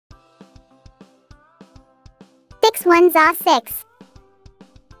6 1s are 6.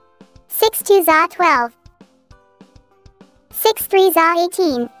 6 2s are 12. 6 3s are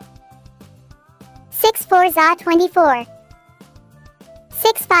 18. 6 4s are 24.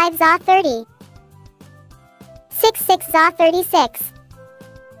 6 5s are 30. 6 6s are 36.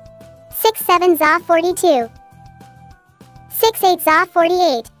 6 7s are 42. 6 8s are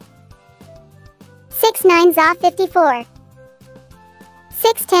 48. 6 9s are 54.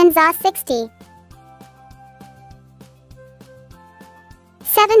 6 10s are 60.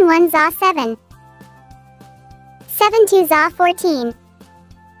 7 1s are 7. 7 2s are 14.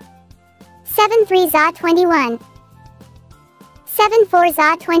 7 3s are 21. 7 4s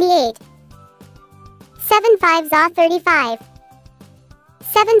are 28. 7 5s are 35.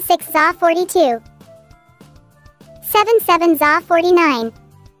 7 6s are 42. 7 7s are 49.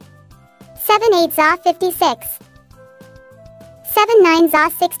 7 8s are 56. 7 9s are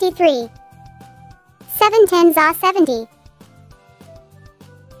 63. 7 10s are 70.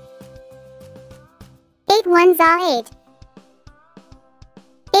 8 1s are 8.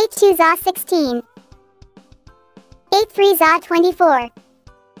 8 2s are 16. 8 3s are 24.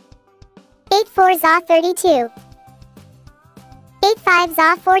 8 4s are 32. 8 5s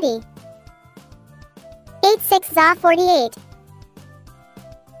are 40. 8 6s are 48.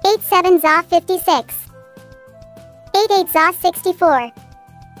 8 7s are 56. 8 8s are 64.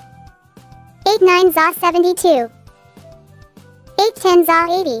 8 9s are 72. 8 10s are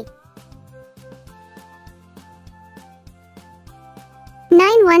 80.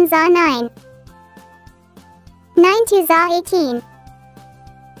 9 1s are 9. 9 2s are 18.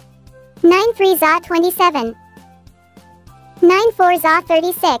 9 3s are 27. 9 4s are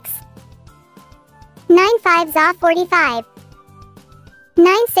 36. 9 5s are 45.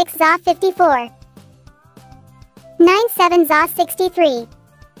 9 6s are 54. 9 7s are 63.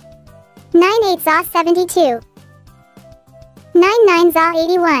 9 8s are 72. 9 9s are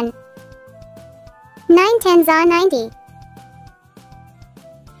 81. 9 10s are 90.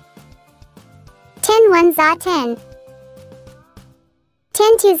 10 1s are 10.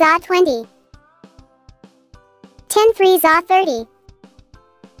 10 2s are 20. 10 3s are 30.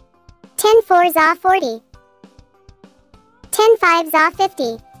 10 4s are 40. 10 5s are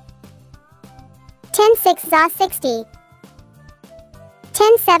 50. 10 6s are 60.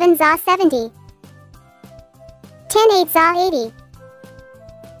 10 7s are 70. 10 8s are 80.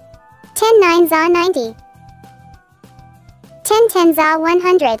 10 9s are 90. 10 10s are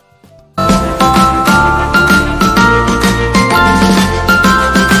 100.